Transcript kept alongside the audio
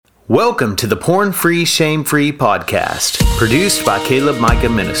Welcome to the Porn Free, Shame Free podcast, produced by Caleb Micah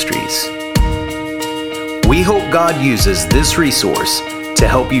Ministries. We hope God uses this resource to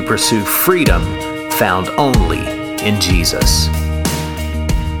help you pursue freedom found only in Jesus.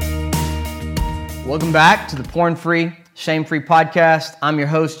 Welcome back to the Porn Free, Shame Free podcast. I'm your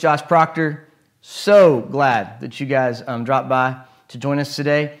host, Josh Proctor. So glad that you guys dropped by to join us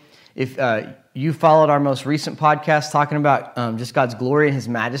today. If you followed our most recent podcast talking about just God's glory and His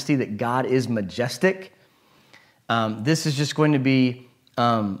majesty, that God is majestic, this is just going to be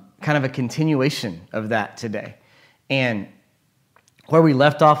kind of a continuation of that today. And where we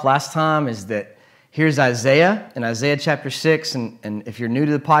left off last time is that here's Isaiah in Isaiah chapter 6. And if you're new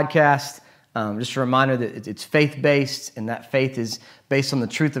to the podcast, just a reminder that it's faith-based, and that faith is based on the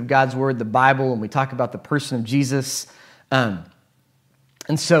truth of God's Word, the Bible, and we talk about the person of Jesus. And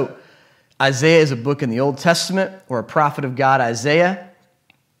so Isaiah is a book in the Old Testament where a prophet of God, Isaiah,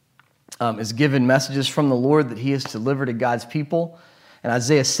 is given messages from the Lord that he is to deliver to God's people. In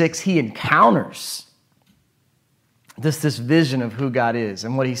Isaiah 6, he encounters this vision of who God is,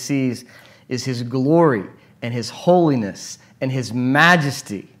 and what he sees is His glory and His holiness and His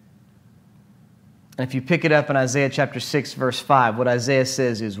majesty. And if you pick it up in Isaiah chapter 6, verse 5, what Isaiah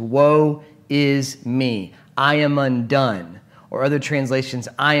says is, "Woe is me, I am undone." Or other translations,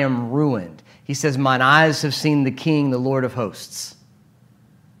 "I am ruined." He says, "Mine eyes have seen the King, the Lord of hosts.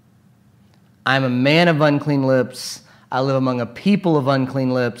 I am a man of unclean lips. I live among a people of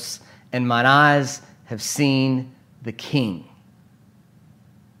unclean lips, and mine eyes have seen the King."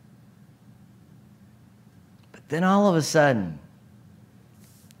 But then all of a sudden,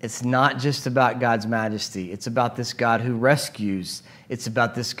 it's not just about God's majesty. It's about this God who rescues. It's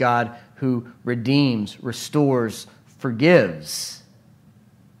about this God who redeems, restores, forgives.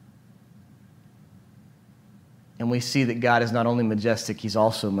 And we see that God is not only majestic, He's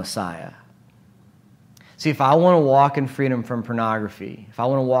also Messiah. See, if I want to walk in freedom from pornography, if I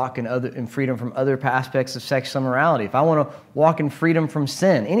want to walk in freedom from other aspects of sexual immorality, if I want to walk in freedom from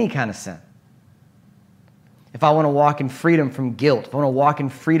sin, any kind of sin, if I want to walk in freedom from guilt, if I want to walk in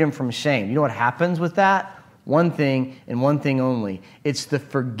freedom from shame, you know what happens with that? One thing and one thing only. It's the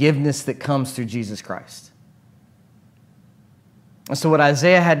forgiveness that comes through Jesus Christ. And so what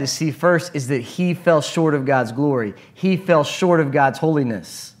Isaiah had to see first is that he fell short of God's glory. He fell short of God's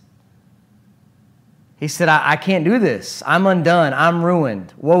holiness. He said, I can't do this. I'm undone. I'm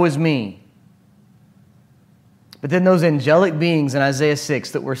ruined. Woe is me. But then those angelic beings in Isaiah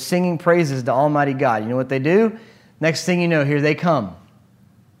 6 that were singing praises to Almighty God, you know what they do? Next thing you know, here they come.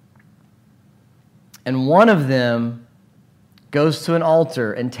 And one of them goes to an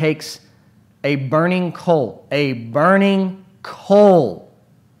altar and takes a burning coal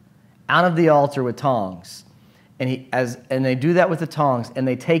out of the altar with tongs. And they do that with the tongs, and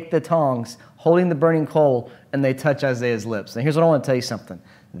they take the tongs holding the burning coal, and they touch Isaiah's lips. And here's what I want to tell you something.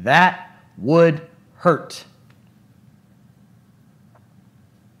 That would hurt.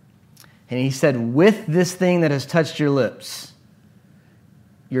 And he said, with this thing that has touched your lips,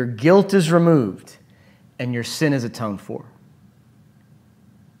 your guilt is removed and your sin is atoned for.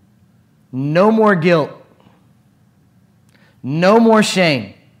 No more guilt. No more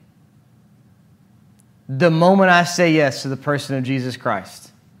shame. The moment I say yes to the person of Jesus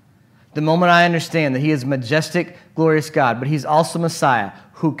Christ, the moment I understand that He is majestic, glorious God, but He's also Messiah,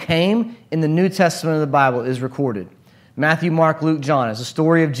 who came in the New Testament of the Bible is recorded. Matthew, Mark, Luke, John is a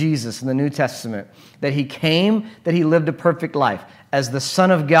story of Jesus in the New Testament, that He came, that He lived a perfect life as the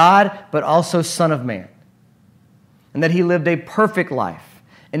Son of God, but also Son of Man. And that He lived a perfect life.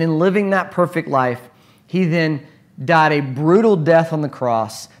 And in living that perfect life, He then died a brutal death on the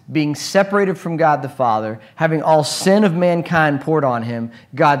cross, being separated from God the Father, having all sin of mankind poured on Him,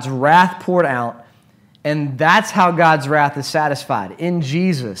 God's wrath poured out, and that's how God's wrath is satisfied, in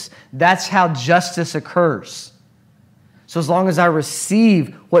Jesus. That's how justice occurs. So as long as I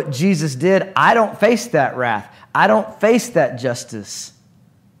receive what Jesus did, I don't face that wrath. I don't face that justice.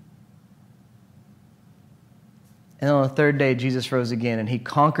 And on the third day, Jesus rose again, and He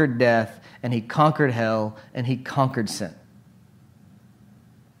conquered death, and He conquered hell, and He conquered sin.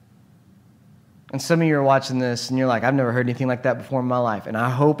 And some of you are watching this, and you're like, I've never heard anything like that before in my life. And I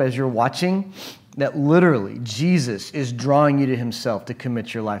hope as you're watching that literally Jesus is drawing you to Himself to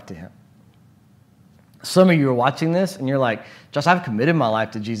commit your life to Him. Some of you are watching this, and you're like, Josh, I've committed my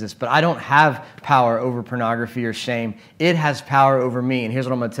life to Jesus, but I don't have power over pornography or shame. It has power over me. And here's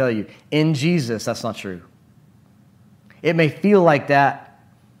what I'm going to tell you. In Jesus, that's not true. It may feel like that,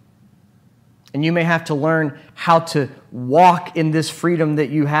 and you may have to learn how to walk in this freedom that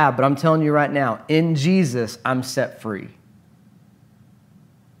you have. But I'm telling you right now, in Jesus, I'm set free.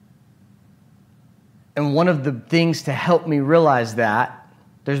 And one of the things to help me realize that,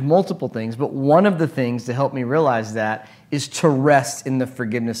 there's multiple things, but one of the things to help me realize that is to rest in the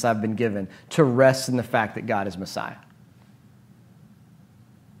forgiveness I've been given, to rest in the fact that God is Messiah.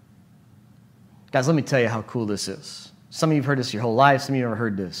 Guys, let me tell you how cool this is. Some of you have heard this your whole life, some of you have never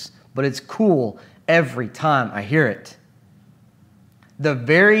heard this, but it's cool every time I hear it. The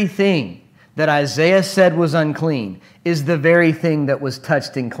very thing that Isaiah said was unclean is the very thing that was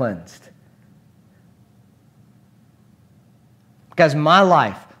touched and cleansed. Guys, my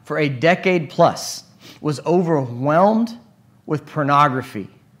life for a decade plus was overwhelmed with pornography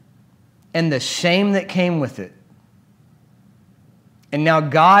and the shame that came with it. And now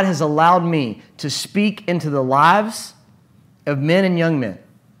God has allowed me to speak into the lives of men and young men.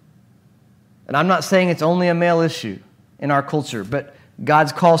 And I'm not saying it's only a male issue in our culture, but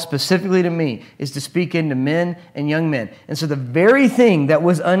God's call specifically to me is to speak into men and young men. And so the very thing that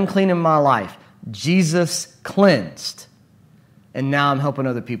was unclean in my life, Jesus cleansed. And now I'm helping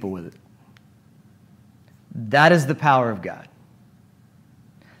other people with it. That is the power of God.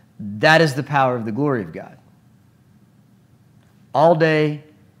 That is the power of the glory of God. All day,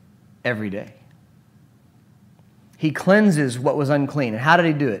 every day. He cleanses what was unclean. And how did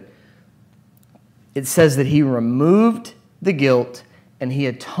he do it? It says that he removed the guilt and he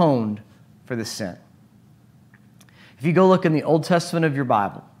atoned for the sin. If you go look in the Old Testament of your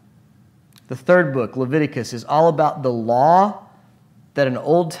Bible, the third book, Leviticus, is all about the law that an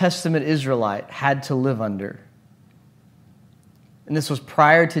Old Testament Israelite had to live under. And this was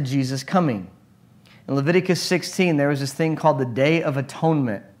prior to Jesus coming. In Leviticus 16, there was this thing called the Day of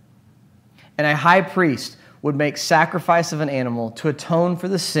Atonement. And a high priest would make sacrifice of an animal to atone for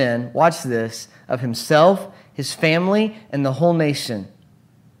the sin, watch this, of himself, his family, and the whole nation.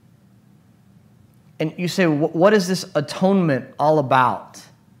 And you say, what is this atonement all about?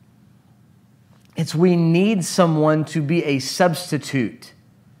 It's we need someone to be a substitute.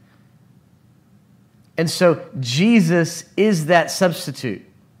 And so Jesus is that substitute.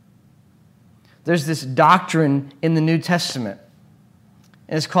 There's this doctrine in the New Testament,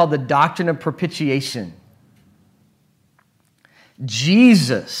 and it's called the doctrine of propitiation.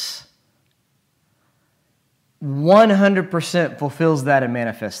 Jesus 100% fulfills that and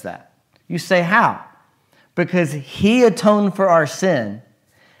manifests that. You say, how? Because he atoned for our sin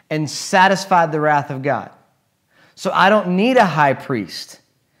and satisfied the wrath of God. So I don't need a high priest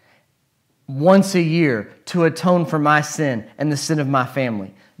once a year to atone for my sin and the sin of my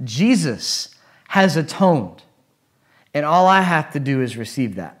family. Jesus has atoned, and all I have to do is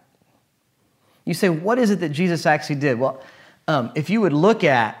receive that. You say, what is it that Jesus actually did? Well, if you would look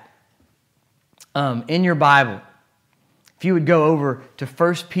at in your Bible, if you would go over to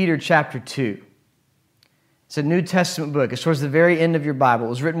 1 Peter chapter 2, it's a New Testament book. It's towards the very end of your Bible. It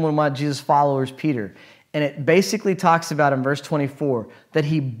was written by one of Jesus' followers, Peter. And it basically talks about in verse 24 that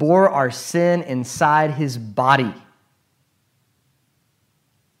he bore our sin inside his body.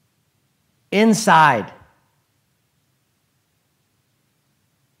 Inside.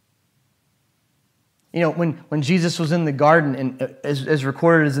 You know, when Jesus was in the garden, and as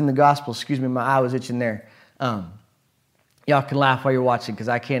recorded as in the gospel, excuse me, my eye was itching there. Y'all can laugh while you're watching because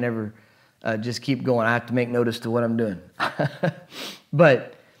I can't ever just keep going. I have to make notice to what I'm doing.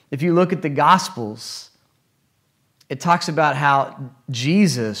 But if you look at the Gospels, it talks about how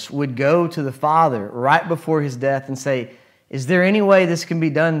Jesus would go to the Father right before his death and say, is there any way this can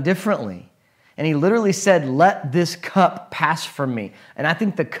be done differently? And he literally said, let this cup pass from me. And I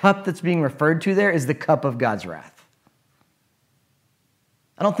think the cup that's being referred to there is the cup of God's wrath.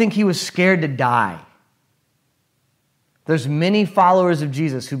 I don't think he was scared to die. There's many followers of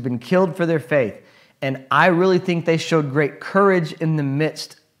Jesus who've been killed for their faith, and I really think they showed great courage in the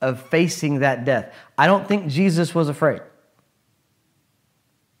midst of facing that death. I don't think Jesus was afraid.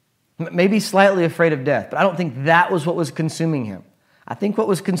 Maybe slightly afraid of death, but I don't think that was what was consuming him. I think what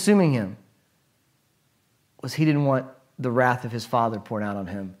was consuming him was he didn't want the wrath of his Father poured out on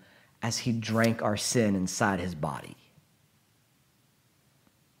him as he drank our sin inside his body.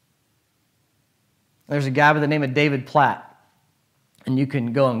 There's a guy by the name of David Platt, and you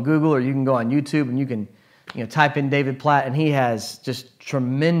can go on Google or you can go on YouTube and you can type in David Platt, and he has just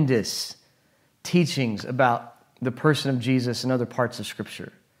tremendous teachings about the person of Jesus and other parts of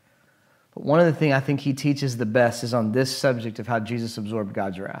Scripture. But one of the things I think he teaches the best is on this subject of how Jesus absorbed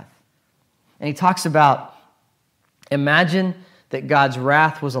God's wrath. And he talks about, imagine that God's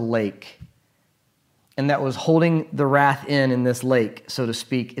wrath was a lake, and that was holding the wrath in this lake, so to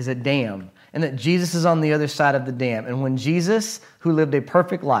speak, is a dam. And that Jesus is on the other side of the dam. And when Jesus, who lived a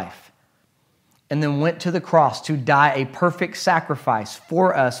perfect life, and then went to the cross to die a perfect sacrifice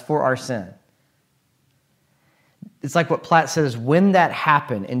for us, for our sin, it's like what Platt says, when that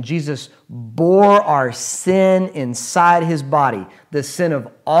happened and Jesus bore our sin inside his body, the sin of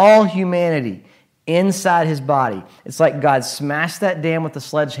all humanity inside his body. It's like God smashed that dam with a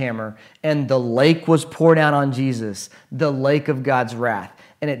sledgehammer and the lake was poured out on Jesus, the lake of God's wrath.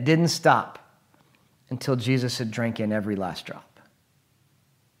 And it didn't stop until Jesus had drank in every last drop.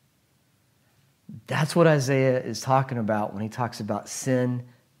 That's what Isaiah is talking about when he talks about sin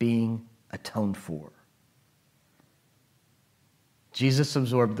being atoned for. Jesus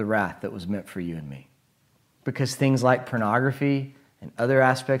absorbed the wrath that was meant for you and me. Because things like pornography and other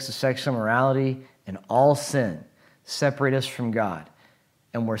aspects of sexual morality and all sin separate us from God.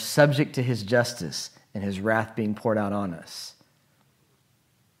 And we're subject to his justice and his wrath being poured out on us.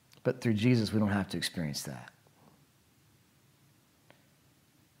 But through Jesus, we don't have to experience that.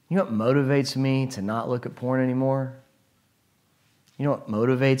 You know what motivates me to not look at porn anymore? You know what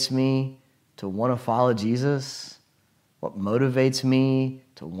motivates me to want to follow Jesus? What motivates me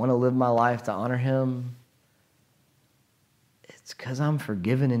to want to live my life to honor him? It's because I'm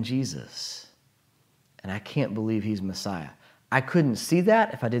forgiven in Jesus. And I can't believe he's Messiah. I couldn't see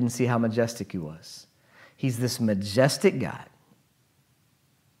that if I didn't see how majestic he was. He's this majestic God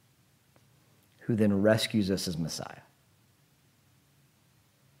who then rescues us as Messiah.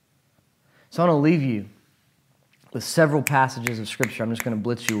 So I want to leave you with several passages of Scripture I'm just going to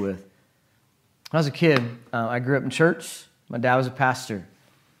blitz you with. When I was a kid, I grew up in church. My dad was a pastor.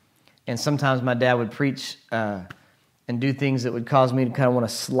 And sometimes my dad would preach and do things that would cause me to kind of want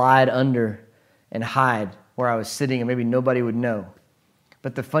to slide under and hide where I was sitting and maybe nobody would know.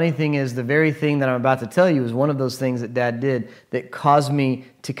 But the funny thing is, the very thing that I'm about to tell you is one of those things that Dad did that caused me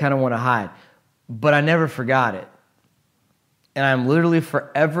to kind of want to hide. But I never forgot it. And I'm literally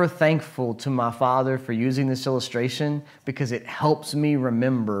forever thankful to my father for using this illustration because it helps me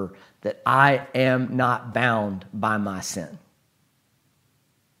remember that I am not bound by my sin.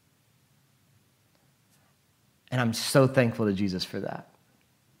 And I'm so thankful to Jesus for that.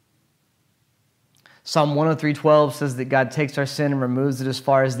 Psalm 103:12 says that God takes our sin and removes it as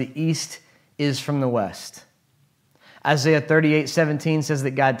far as the east is from the west. Isaiah 38:17 says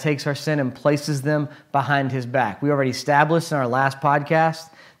that God takes our sin and places them behind his back. We already established in our last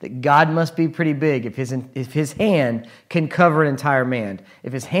podcast that God must be pretty big if his hand can cover an entire man.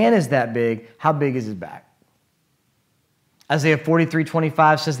 If his hand is that big, how big is his back? Isaiah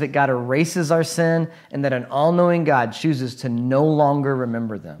 43:25 says that God erases our sin and that an all-knowing God chooses to no longer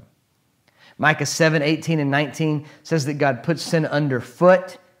remember them. Micah 7:18 and 19 says that God puts sin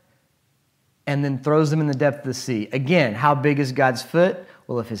underfoot and then throws them in the depth of the sea. Again, how big is God's foot?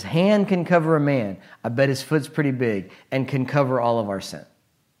 Well, if his hand can cover a man, I bet his foot's pretty big and can cover all of our sin.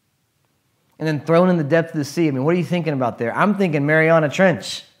 And then thrown in the depth of the sea. I mean, what are you thinking about there? I'm thinking Mariana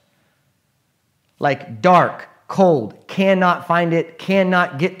Trench. Like dark, cold, cannot find it,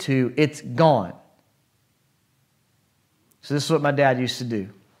 cannot get to, it's gone. So this is what my dad used to do.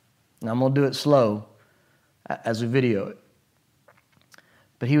 And I'm going to do it slow as we video it.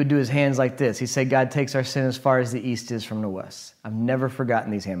 But he would do his hands like this. He'd say, God takes our sin as far as the east is from the west. I've never forgotten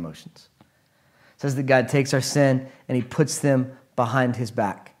these hand motions. It says that God takes our sin and he puts them behind his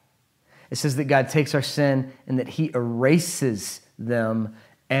back. It says that God takes our sin and that he erases them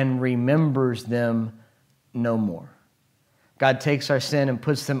and remembers them no more. God takes our sin and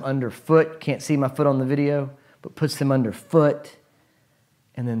puts them underfoot. Can't see my foot on the video, but puts them underfoot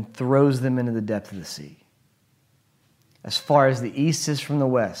and then throws them into the depth of the sea. As far as the east is from the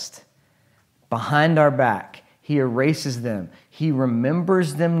west, behind our back, he erases them. He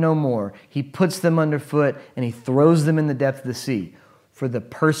remembers them no more. He puts them underfoot and he throws them in the depth of the sea for the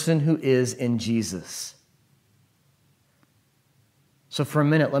person who is in Jesus. So for a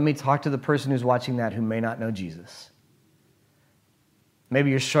minute, let me talk to the person who's watching that who may not know Jesus.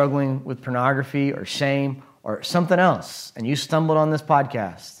 Maybe you're struggling with pornography or shame or something else, and you stumbled on this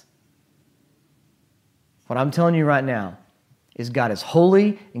podcast. What I'm telling you right now is God is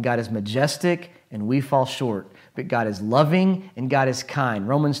holy and God is majestic and we fall short. But God is loving and God is kind.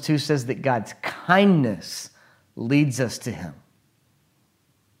 Romans 2 says that God's kindness leads us to him.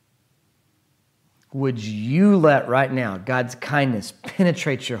 Would you let right now God's kindness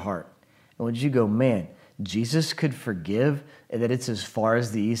penetrate your heart? And would you go, man, Jesus could forgive, that it's as far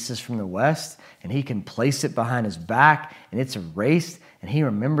as the east is from the west, and he can place it behind his back, and it's erased, and he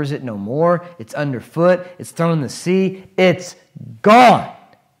remembers it no more. It's underfoot. It's thrown in the sea. It's gone.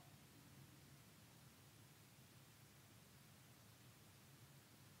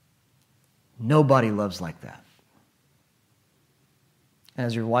 Nobody loves like that. And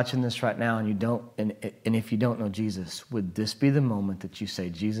as you're watching this right now, and you don't, and if you don't know Jesus, would this be the moment that you say,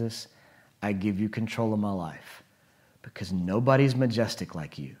 Jesus, I give you control of my life. because nobody's majestic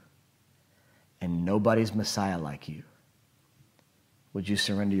like you and nobody's Messiah like you, would you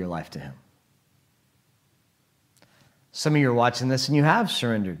surrender your life to him? Some of you are watching this and you have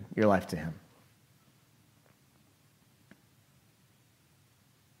surrendered your life to him.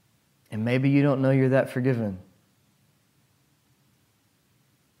 And maybe you don't know you're that forgiven.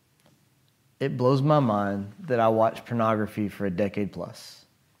 It blows my mind that I watched pornography for a decade plus.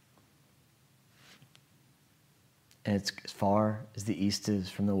 And it's as far as the east is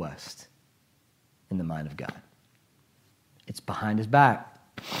from the west in the mind of God. It's behind his back.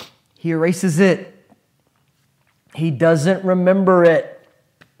 He erases it. He doesn't remember it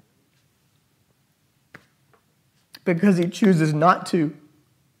because he chooses not to.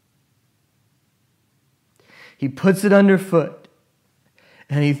 He puts it underfoot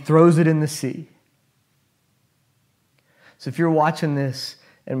and he throws it in the sea. So if you're watching this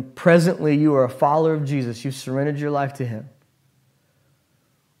and presently you are a follower of Jesus, you've surrendered your life to him,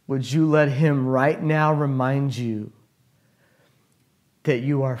 would you let him right now remind you that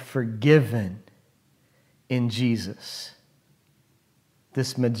you are forgiven in Jesus,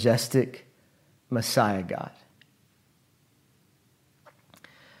 this majestic Messiah God?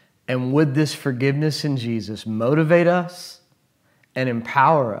 And would this forgiveness in Jesus motivate us and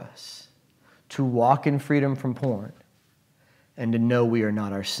empower us to walk in freedom from porn and to know we are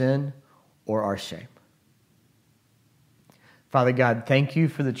not our sin or our shame? Father God, thank you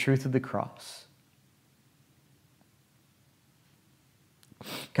for the truth of the cross.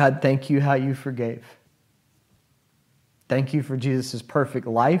 God, thank you how you forgave. Thank you for Jesus' perfect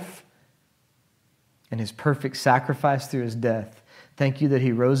life and his perfect sacrifice through his death. Thank you that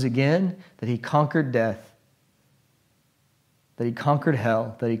he rose again, that he conquered death, that he conquered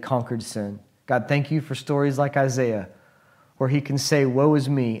hell, that he conquered sin. God, thank you for stories like Isaiah, where he can say, woe is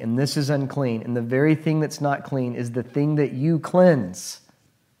me, and this is unclean, and the very thing that's not clean is the thing that you cleanse.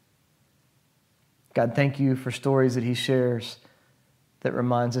 God, thank you for stories that he shares that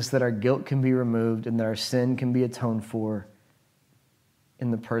reminds us that our guilt can be removed and that our sin can be atoned for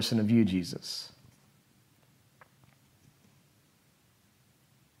in the person of you, Jesus.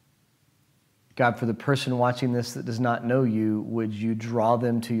 God, for the person watching this that does not know you, would you draw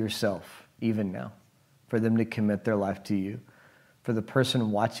them to yourself even now, for them to commit their life to you? For the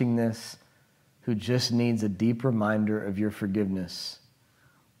person watching this who just needs a deep reminder of your forgiveness,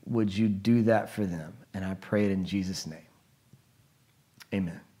 would you do that for them? And I pray it in Jesus' name.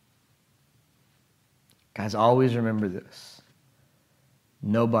 Amen. Guys, always remember this.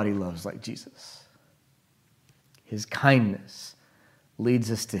 Nobody loves like Jesus. His kindness leads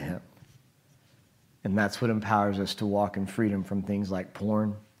us to him. And that's what empowers us to walk in freedom from things like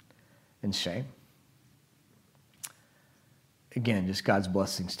porn and shame. Again, just God's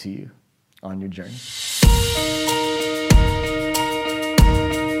blessings to you on your journey.